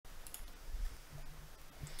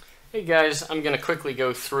Hey guys, I'm going to quickly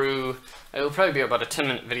go through, it'll probably be about a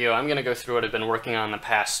 10-minute video. I'm going to go through what I've been working on the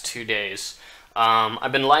past 2 days.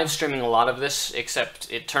 I've been live streaming a lot of this, except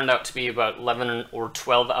it turned out to be about 11 or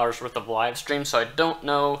 12 hours worth of live stream, so I don't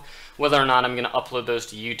know whether or not I'm going to upload those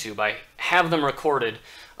to YouTube. I have them recorded,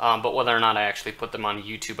 but whether or not I actually put them on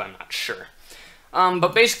YouTube, I'm not sure.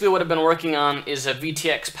 But basically what I've been working on is a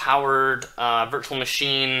VTX-powered virtual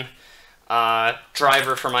machine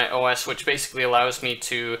driver for my OS, which basically allows me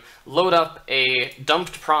to load up a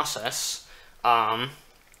dumped process and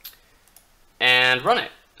run it.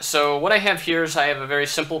 So what I have here is I have a very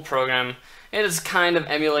simple program. It is kind of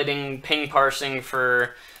emulating ping parsing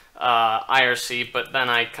for IRC, but then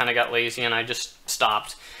I kind of got lazy and I just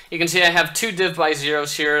stopped. You can see I have 2 div by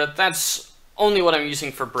zeros here. That's only what I'm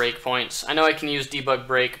using for breakpoints. I know I can use debug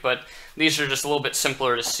break, but these are just a little bit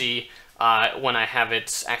simpler to see when I have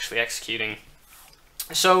it actually executing.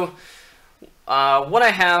 So what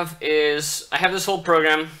I have is, I have this whole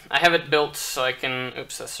program. I have it built so I can,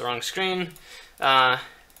 oops, that's the wrong screen. I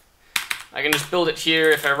can just build it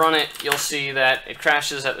here. If I run it, you'll see that it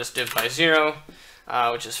crashes at this div by 0,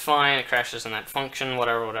 which is fine. It crashes in that function,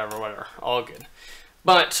 whatever, all good.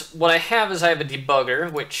 But what I have is I have a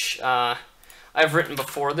debugger, which I've written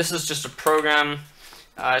before. This is just a program.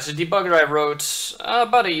 It's a debugger I wrote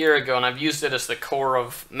about a year ago, and I've used it as the core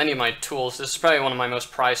of many of my tools. This is probably one of my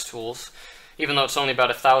most prized tools. Even though it's only about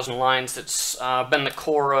 1,000 lines, it's been the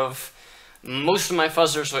core of most of my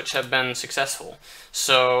fuzzers which have been successful.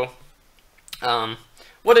 So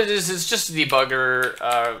what it is just a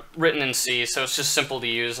debugger written in C, so it's just simple to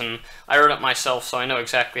use, and I wrote it myself, so I know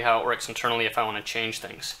exactly how it works internally if I want to change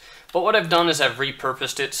things. But what I've done is I've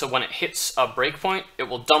repurposed it so when it hits a breakpoint, it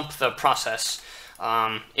will dump the process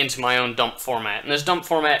into my own dump format. And this dump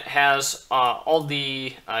format has all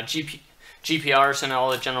the GPRs and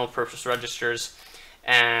all the general purpose registers,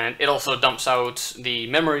 and it also dumps out the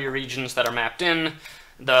memory regions that are mapped in,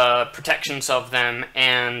 the protections of them,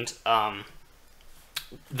 and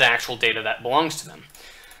the actual data that belongs to them.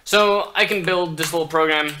 So I can build this little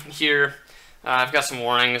program here. I've got some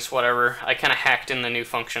warnings, whatever. I kind of hacked in the new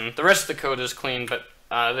function. The rest of the code is clean, but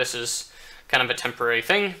this is kind of a temporary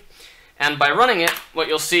thing. And by running it, what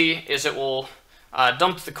you'll see is it will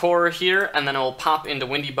dump the core here, and then it will pop into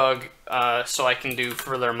Windybug so I can do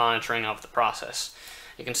further monitoring of the process.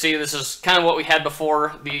 You can see this is kind of what we had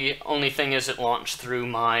before. The only thing is it launched through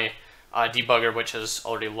my debugger, which has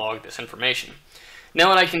already logged this information. Now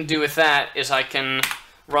what I can do with that is I can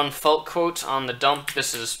run fault quote on the dump.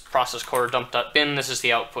 This is process core dump.bin. This is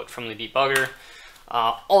the output from the debugger.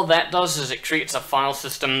 All that does is it creates a file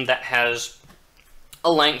system that has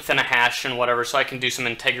a length and a hash and whatever, so I can do some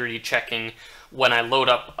integrity checking when I load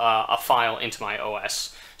up a file into my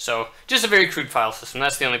OS. So just a very crude file system.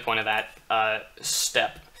 That's the only point of that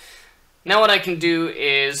step. Now what I can do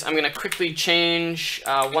is I'm going to quickly change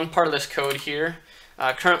one part of this code here.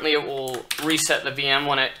 Currently it will reset the VM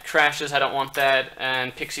when it crashes. I don't want that,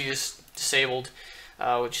 and Pixie is disabled,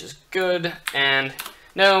 which is good. And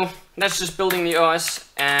no, that's just building the OS,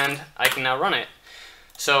 and I can now run it.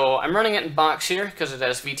 So I'm running it in box here because it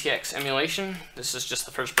has VTX emulation. This is just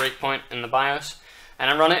the first breakpoint in the BIOS.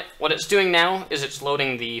 And I run it. What it's doing now is it's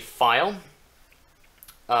loading the file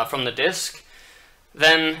from the disk.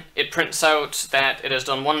 Then it prints out that it has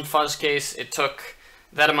done one fuzz case. It took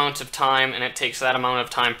that amount of time, and it takes that amount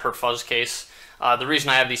of time per fuzz case. The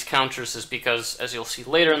reason I have these counters is because, as you'll see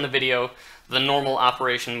later in the video, the normal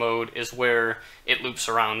operation mode is where it loops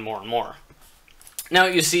around more and more. Now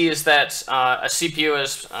what you see is that a CPU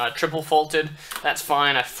is triple faulted. That's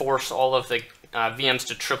fine. I force all of the VMs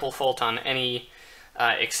to triple fault on any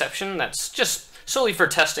exception. That's just solely for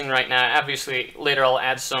testing right now. Obviously later I'll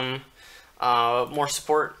add some more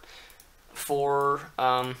support for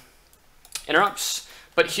interrupts.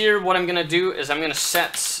 But here what I'm going to do is I'm going to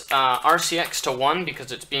set RCX to 1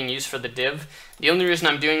 because it's being used for the div. The only reason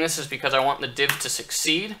I'm doing this is because I want the div to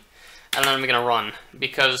succeed. And then I'm going to run,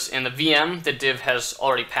 because in the VM, the div has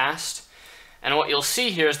already passed. And what you'll see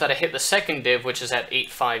here is that I hit the second div, which is at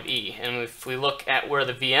 8.5e. And if we look at where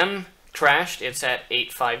the VM crashed, it's at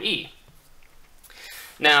 8.5e.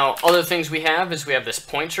 Now, other things we have is we have this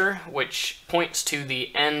pointer, which points to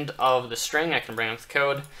the end of the string. I can bring up the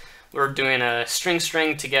code. We're doing a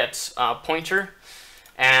string to get pointer.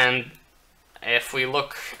 And if we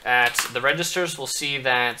look at the registers, we'll see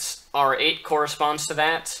that R8 corresponds to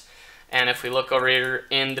that. And if we look over here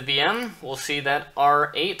in the VM, we'll see that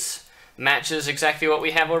R8 matches exactly what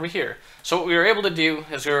we have over here. So what we were able to do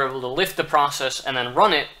is we were able to lift the process and then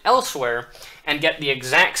run it elsewhere and get the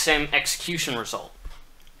exact same execution result.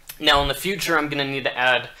 Now in the future, I'm going to need to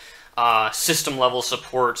add system level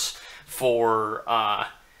support for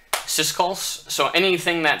syscalls. So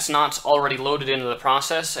anything that's not already loaded into the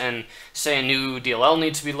process, and say a new DLL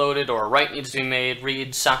needs to be loaded or a write needs to be made,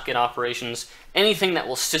 read, socket operations, anything that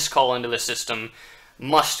will syscall into the system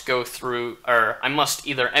must go through, or I must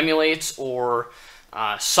either emulate or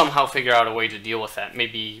somehow figure out a way to deal with that.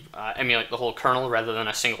 Maybe emulate the whole kernel rather than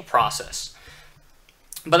a single process.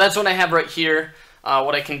 But that's what I have right here.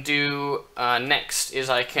 What I can do next is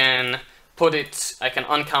I can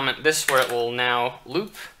uncomment this where it will now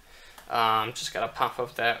loop. Just gotta pop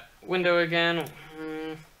up that window again.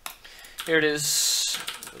 Here it is.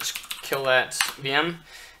 Let's kill that VM.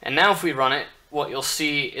 And now if we run it, what you'll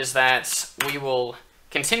see is that we will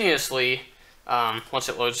continuously, once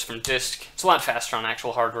it loads from disk, it's a lot faster on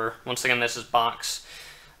actual hardware. Once again, this is box.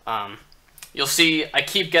 You'll see I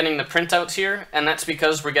keep getting the printouts here, and that's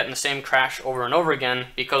because we're getting the same crash over and over again,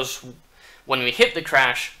 because when we hit the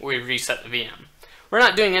crash, we reset the VM. We're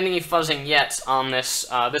not doing any fuzzing yet on this.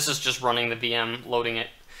 This is just running the VM, loading it,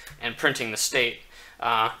 and printing the state.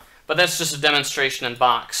 But that's just a demonstration in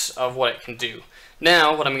box of what it can do.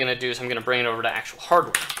 Now, what I'm going to do is I'm going to bring it over to actual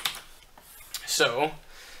hardware. So,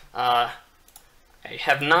 I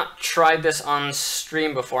have not tried this on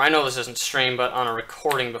stream before. I know this isn't stream, but on a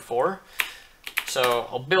recording before. So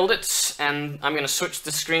I'll build it, and I'm going to switch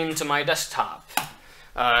the screen to my desktop.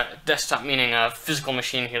 Desktop meaning a physical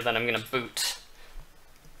machine here that I'm going to boot.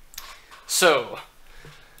 So,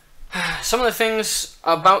 some of the things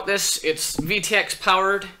about this, it's VTX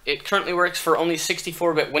powered. It currently works for only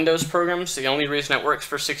 64-bit Windows programs. The only reason it works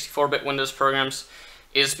for 64-bit Windows programs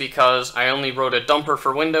is because I only wrote a dumper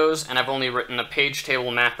for Windows, and I've only written a page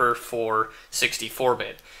table mapper for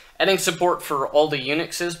 64-bit. Adding support for all the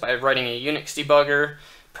Unixes by writing a Unix debugger,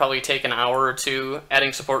 probably take an hour or two.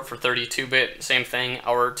 Adding support for 32-bit, same thing,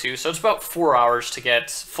 hour or two. So it's about 4 hours to get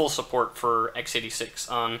full support for x86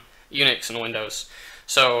 on Unix and Windows.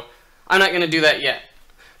 So I'm not going to do that yet.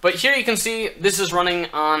 But here you can see this is running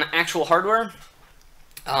on actual hardware.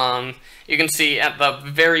 You can see at the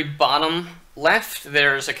very bottom left,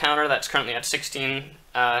 there's a counter that's currently at 16,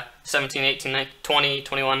 17, 18, 19, 20,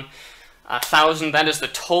 21, 1,000. That is the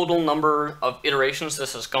total number of iterations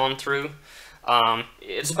this has gone through.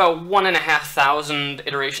 It's about 1,500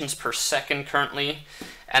 iterations per second currently.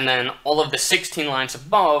 And then all of the 16 lines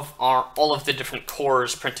above are all of the different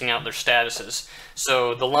cores printing out their statuses.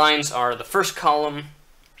 So the lines are, the first column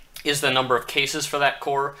is the number of cases for that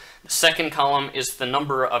core. The second column is the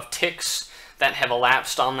number of ticks that have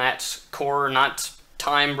elapsed on that core, not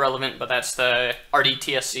time relevant, but that's the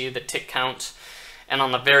RDTSC, the tick count. And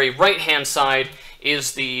on the very right-hand side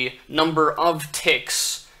is the number of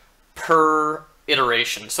ticks per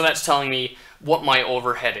iteration. So that's telling me what my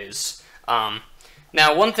overhead is.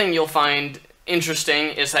 Now, one thing you'll find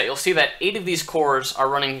interesting is that you'll see that 8 of these cores are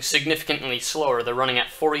running significantly slower. They're running at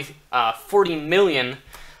 40 million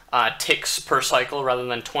ticks per cycle rather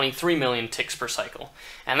than 23 million ticks per cycle.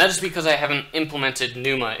 And that is because I haven't implemented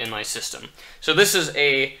NUMA in my system. So this is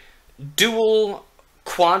a dual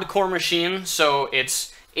quad-core machine, so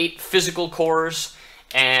it's 8 physical cores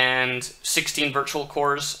and 16 virtual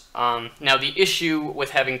cores. Now, the issue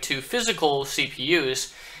with having 2 physical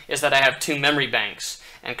CPUs is that I have 2 memory banks,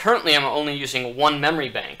 and currently I'm only using 1 memory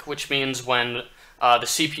bank, which means when the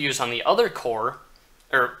CPUs on the other core,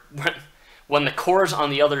 or when the cores on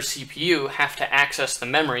the other CPU have to access the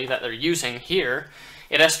memory that they're using here,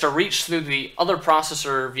 it has to reach through the other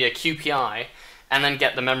processor via QPI and then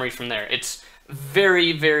get the memory from there. It's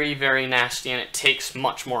very, very, very nasty, and it takes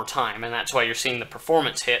much more time, and that's why you're seeing the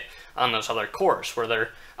performance hit on those other cores, where they're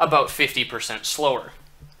about 50% slower.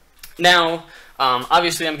 Now,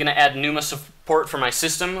 obviously I'm going to add NUMA support for my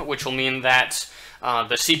system, which will mean that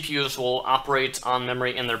the CPUs will operate on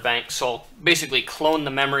memory in their bank. So I'll basically clone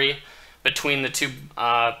the memory between the 2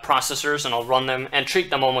 processors, and I'll run them and treat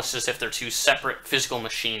them almost as if they're 2 separate physical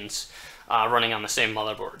machines running on the same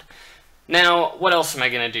motherboard. Now, what else am I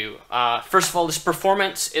going to do? First of all, this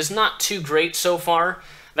performance is not too great so far.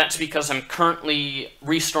 That's because I'm currently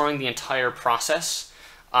restoring the entire process.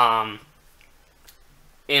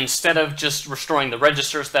 Instead of just restoring the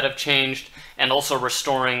registers that have changed, and also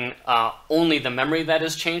restoring only the memory that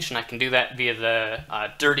has changed, and I can do that via the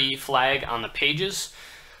dirty flag on the pages.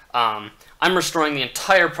 I'm restoring the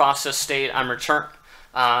entire process state, I'm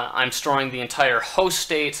storing the entire host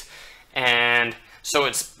state, and so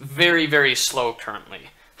it's very, very slow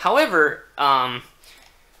currently. However, I'd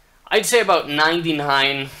say about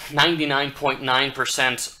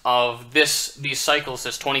 99.9% of these cycles,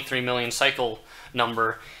 this 23 million cycle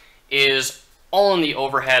number, is all in the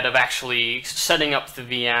overhead of actually setting up the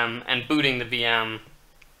VM and booting the VM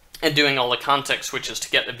and doing all the context switches to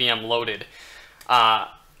get the VM loaded.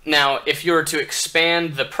 Now, if you were to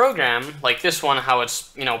expand the program, like this one, how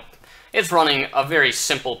it's, it's running a very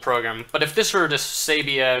simple program, but if this were to, say,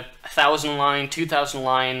 be a 1,000-line,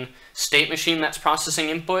 2,000-line state machine that's processing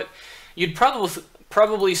input, you'd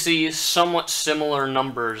probably see somewhat similar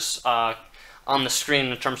numbers on the screen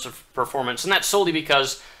in terms of performance, and that's solely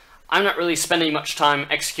because I'm not really spending much time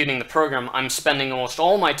executing the program. I'm spending almost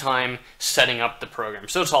all my time setting up the program,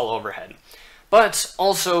 so it's all overhead. But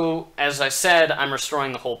also, as I said, I'm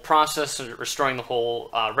restoring the whole process and restoring the whole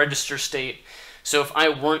register state. So if I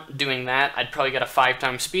weren't doing that, I'd probably get a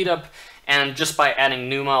 5-time speed up, and just by adding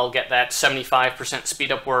NUMA, I'll get that 75%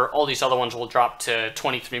 speed up where all these other ones will drop to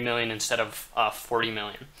 23 million instead of 40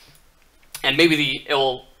 million. And maybe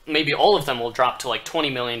all of them will drop to like 20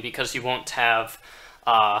 million because you won't have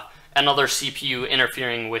another CPU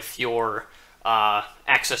interfering with your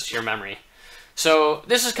access to your memory. So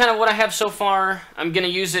this is kind of what I have so far. I'm going to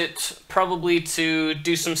use it probably to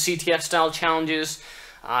do some CTF style challenges.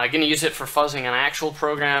 I'm going to use it for fuzzing on actual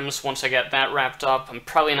programs once I get that wrapped up. I'm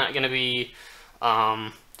probably not going to be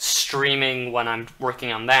streaming when I'm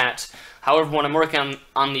working on that. However, when I'm working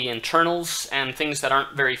on the internals and things that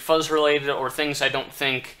aren't very fuzz related or things I don't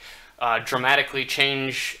think dramatically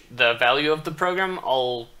change the value of the program,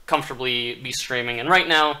 I'll comfortably be streaming. And right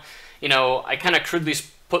now, I kind of crudely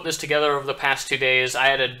put this together over the past 2 days. I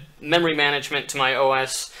added memory management to my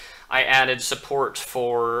OS. I added support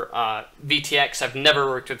for VTX. I've never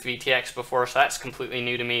worked with VTX before, so that's completely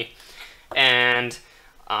new to me. And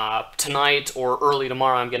tonight or early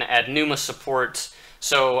tomorrow, I'm going to add NUMA support.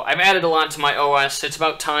 So I've added a lot to my OS. It's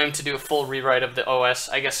about time to do a full rewrite of the OS.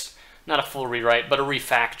 I guess not a full rewrite, but a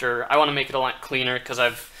refactor. I want to make it a lot cleaner because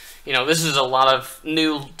this is a lot of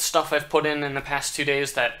new stuff I've put in the past 2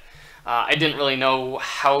 days that I didn't really know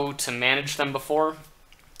how to manage them before.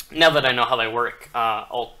 Now that I know how they work,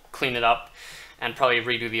 I'll clean it up and probably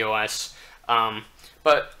redo the OS.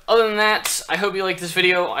 But other than that, I hope you like this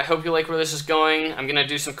video. I hope you like where this is going. I'm going to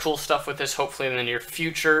do some cool stuff with this hopefully in the near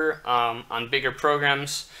future on bigger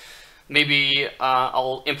programs. Maybe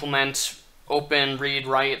I'll implement open, read,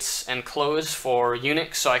 writes, and close for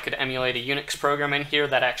Unix, so I could emulate a Unix program in here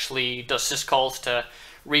that actually does syscalls to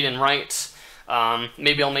read and write.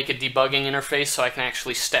 Maybe I'll make a debugging interface so I can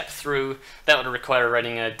actually step through. That would require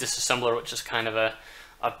writing a disassembler, which is kind of a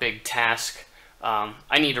big task.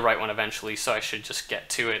 I need to write one eventually, so I should just get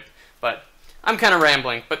to it. But I'm kind of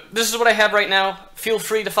rambling. But this is what I have right now. Feel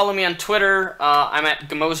free to follow me on Twitter. I'm at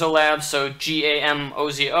Gamozo Labs, so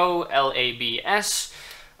GAMOZO-LABS.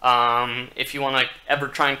 If you want to ever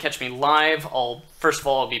try and catch me live, first of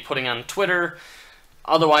all, I'll be putting on Twitter.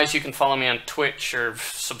 Otherwise, you can follow me on Twitch or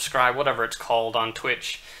subscribe, whatever it's called on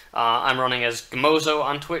Twitch. I'm running as Gamozo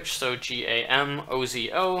on Twitch, so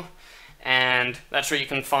GAMOZO, and that's where you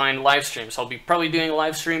can find live streams. I'll be probably doing a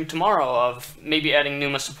live stream tomorrow of maybe adding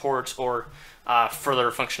NUMA support or further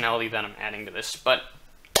functionality that I'm adding to this. But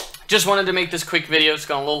just wanted to make this quick video. It's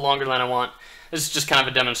gone a little longer than I want. This is just kind of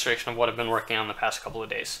a demonstration of what I've been working on the past couple of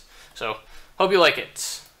days. So, hope you like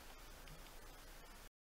it.